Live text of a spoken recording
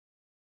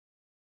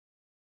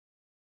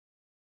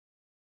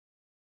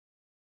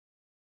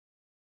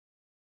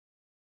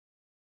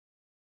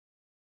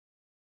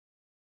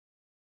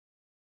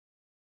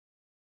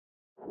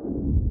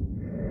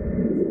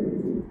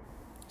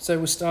So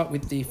we'll start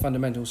with the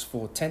fundamentals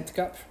for 10th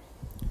Kup.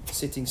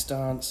 Sitting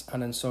stance,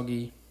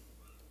 Anansogi,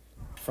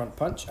 front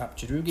punch,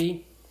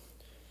 Apchirugi.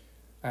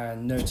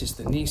 And notice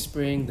the knee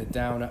spring, the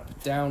down,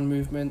 up, down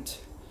movement.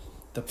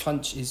 The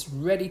punch is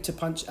ready to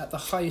punch at the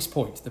highest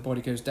point. The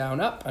body goes down,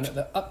 up, and at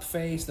the up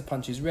phase, the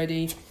punch is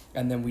ready.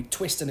 And then we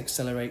twist and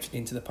accelerate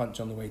into the punch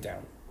on the way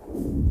down.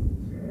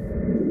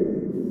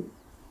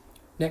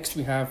 Next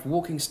we have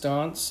walking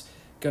stance,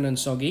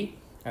 Gunansogi,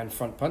 and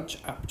front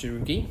punch,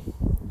 Apchirugi.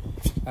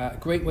 A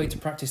great way to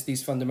practice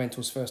these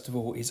fundamentals, first of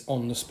all, is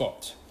on the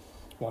spot.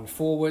 One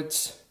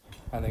forwards,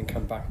 and then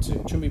come back to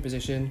chumbi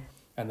position,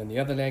 and then the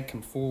other leg,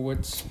 come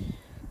forwards.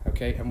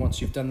 Okay, and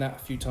once you've done that a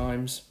few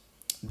times,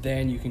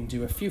 then you can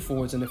do a few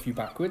forwards and a few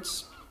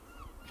backwards.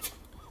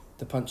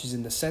 The punch is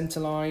in the center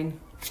line.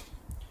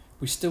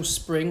 We still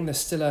spring, there's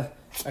still a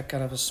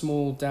kind of a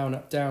small down,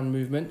 up, down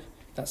movement.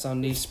 That's our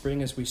knee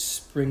spring as we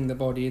spring the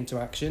body into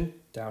action.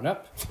 Down,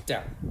 up,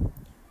 down.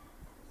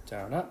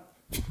 Down, up,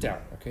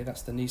 down. Okay,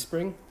 that's the knee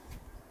spring.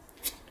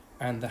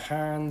 And the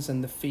hands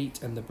and the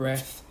feet and the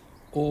breath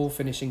all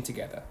finishing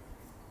together.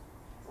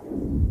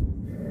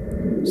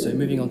 So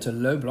moving on to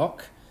low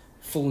block.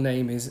 Full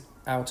name is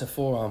outer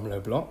forearm low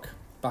block.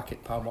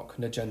 Bakit Palmok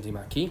Najundi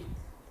Maki.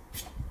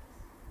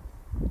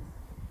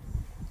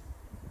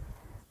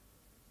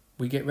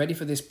 We get ready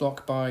for this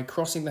block by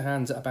crossing the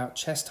hands at about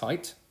chest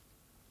height.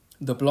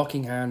 The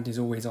blocking hand is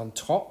always on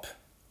top.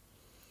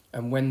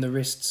 And when the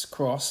wrists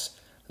cross,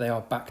 they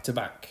are back to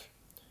back.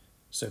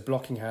 So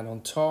blocking hand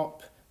on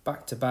top,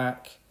 back to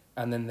back,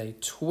 and then they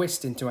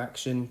twist into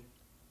action.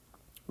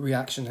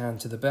 Reaction hand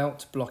to the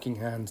belt, blocking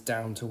hand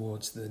down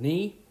towards the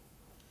knee.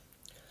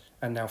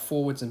 And now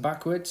forwards and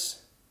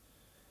backwards.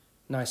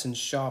 Nice and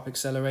sharp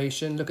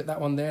acceleration. Look at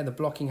that one there, the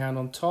blocking hand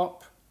on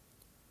top.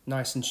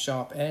 Nice and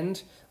sharp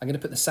end. I'm going to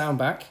put the sound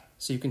back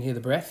so you can hear the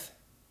breath.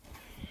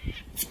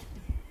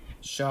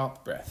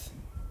 Sharp breath.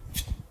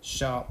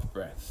 Sharp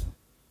breath.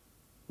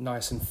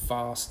 Nice and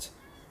fast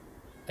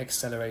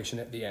acceleration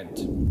at the end.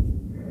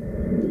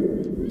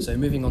 So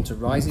moving on to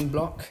rising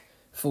block.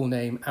 Full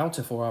name,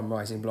 outer forearm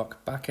rising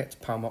block, Bakit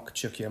Palmok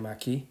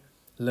Chukyamaki,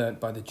 learnt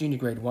by the junior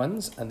grade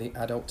 1s and the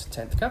adult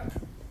 10th Kup.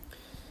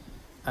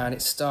 And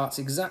it starts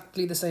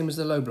exactly the same as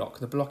the low block.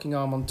 The blocking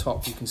arm on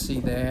top, you can see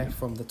there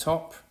from the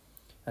top,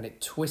 and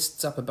it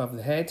twists up above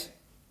the head.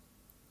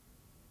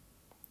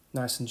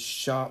 Nice and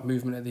sharp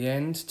movement at the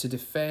end to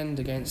defend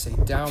against a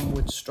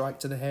downward strike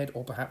to the head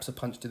or perhaps a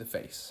punch to the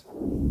face.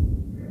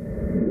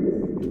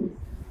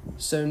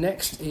 So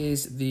next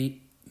is the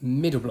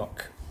middle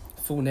block.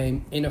 Full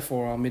name, inner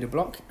forearm middle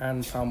block,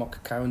 and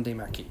Palmok Kaunde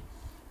Maki.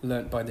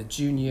 Learnt by the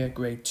junior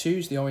grade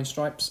 2s, the orange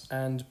stripes,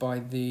 and by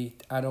the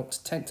adult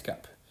 10th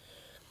Kup.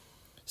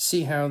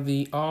 See how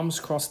the arms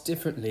cross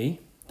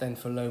differently than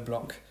for low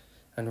block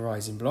and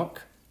rising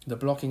block. The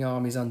blocking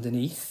arm is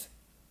underneath,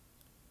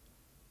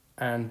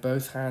 and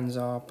both hands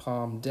are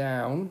palm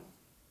down,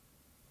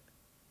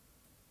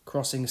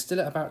 crossing still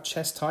at about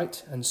chest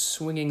height and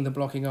swinging the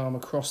blocking arm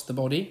across the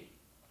body.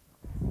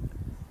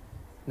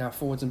 Now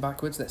forwards and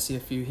backwards, let's see a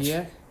few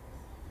here.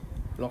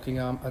 Blocking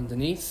arm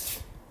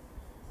underneath,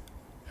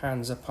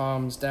 hands are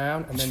palms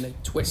down, and then they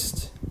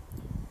twist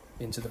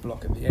into the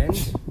block at the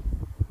end.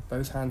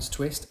 Both hands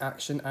twist,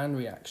 action and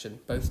reaction,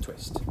 both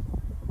twist.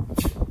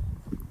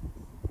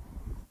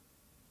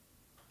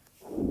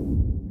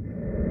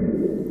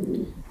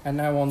 And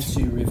now on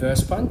to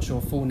reverse punch,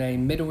 or full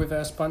name middle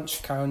reverse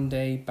punch,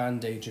 Kaunde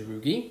Bande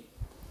Jarugi.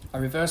 A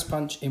reverse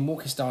punch in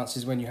walking stance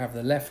is when you have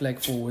the left leg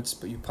forwards,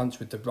 but you punch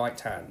with the right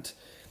hand,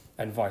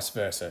 and vice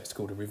versa. It's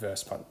called a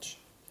reverse punch.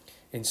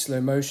 In slow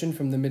motion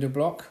from the middle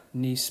block,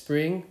 knee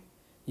spring,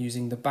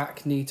 using the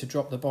back knee to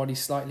drop the body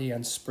slightly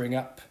and spring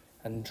up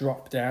and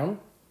drop down.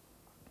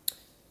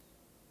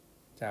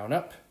 Down,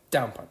 up,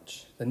 down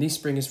punch. The knee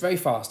spring is very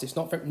fast. It's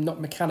not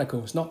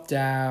mechanical. It's not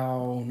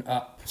down,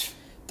 up,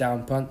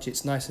 down punch.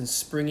 It's nice and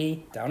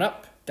springy. Down,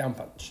 up, down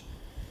punch.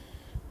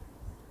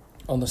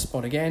 On the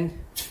spot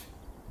again.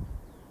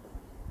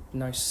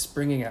 Nice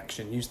springing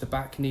action. Use the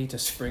back knee to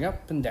spring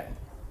up and down.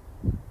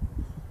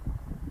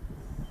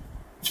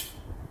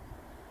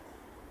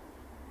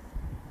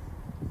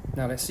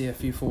 Now let's see a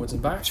few forwards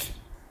and back.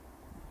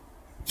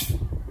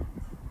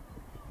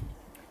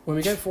 When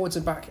we go forwards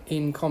and back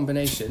in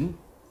combination,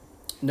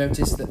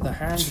 notice that the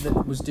hand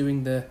that was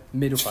doing the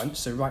middle punch,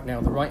 so right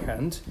now the right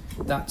hand,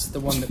 that's the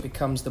one that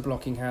becomes the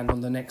blocking hand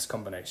on the next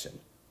combination.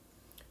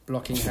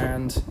 Blocking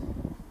hand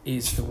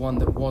is the one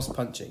that was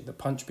punching. The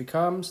punch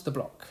becomes the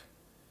block.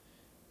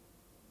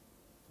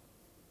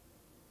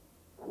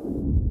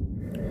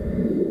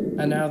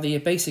 And now the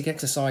basic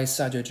exercise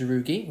Sajo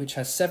Jarugi, which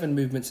has 7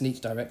 movements in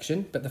each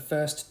direction, but the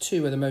first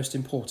 2 are the most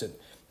important.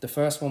 The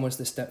first one was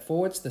the step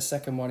forwards, the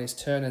second one is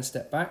turn and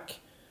step back.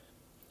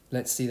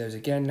 Let's see those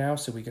again now.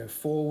 So we go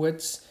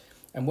forwards,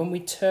 and when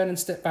we turn and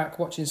step back,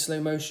 watch in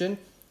slow motion,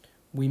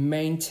 we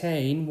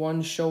maintain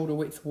one shoulder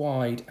width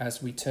wide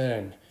as we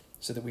turn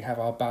so that we have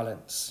our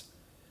balance.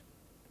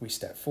 We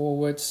step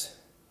forwards,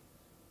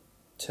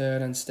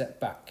 turn and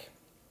step back.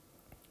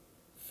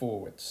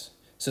 forwards.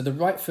 So the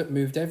right foot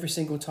moved every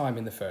single time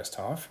in the first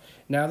half.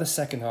 Now the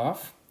second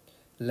half,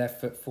 left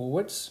foot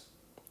forwards,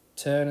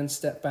 turn and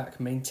step back,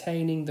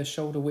 maintaining the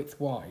shoulder width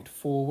wide,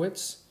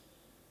 forwards.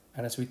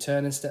 And as we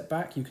turn and step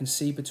back, you can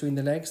see between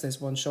the legs, there's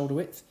one shoulder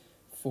width,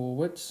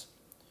 forwards,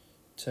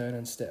 turn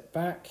and step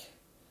back.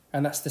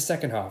 And that's the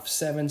second half,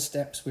 7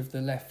 steps with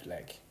the left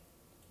leg.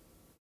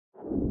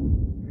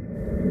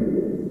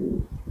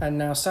 And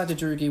now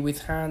Sadhya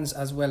with hands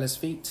as well as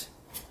feet.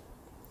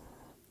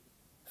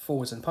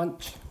 Forwards and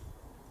punch,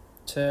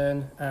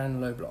 turn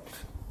and low block.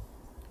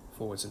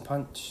 Forwards and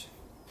punch,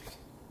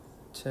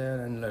 turn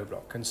and low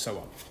block, and so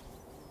on.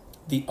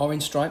 The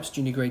orange stripes,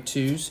 junior grade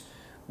 2s,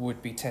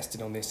 would be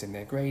tested on this in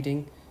their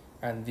grading,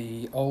 and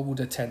the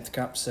older 10th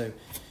Kup, so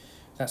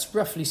that's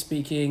roughly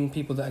speaking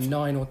people that are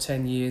 9 or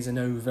 10 years and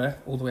over,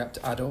 all the way up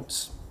to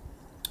adults.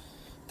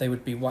 They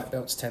would be white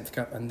belts 10th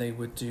Kup and they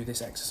would do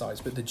this exercise.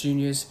 But the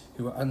juniors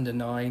who are under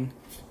 9,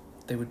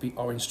 they would be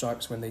orange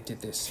stripes when they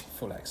did this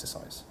full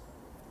exercise.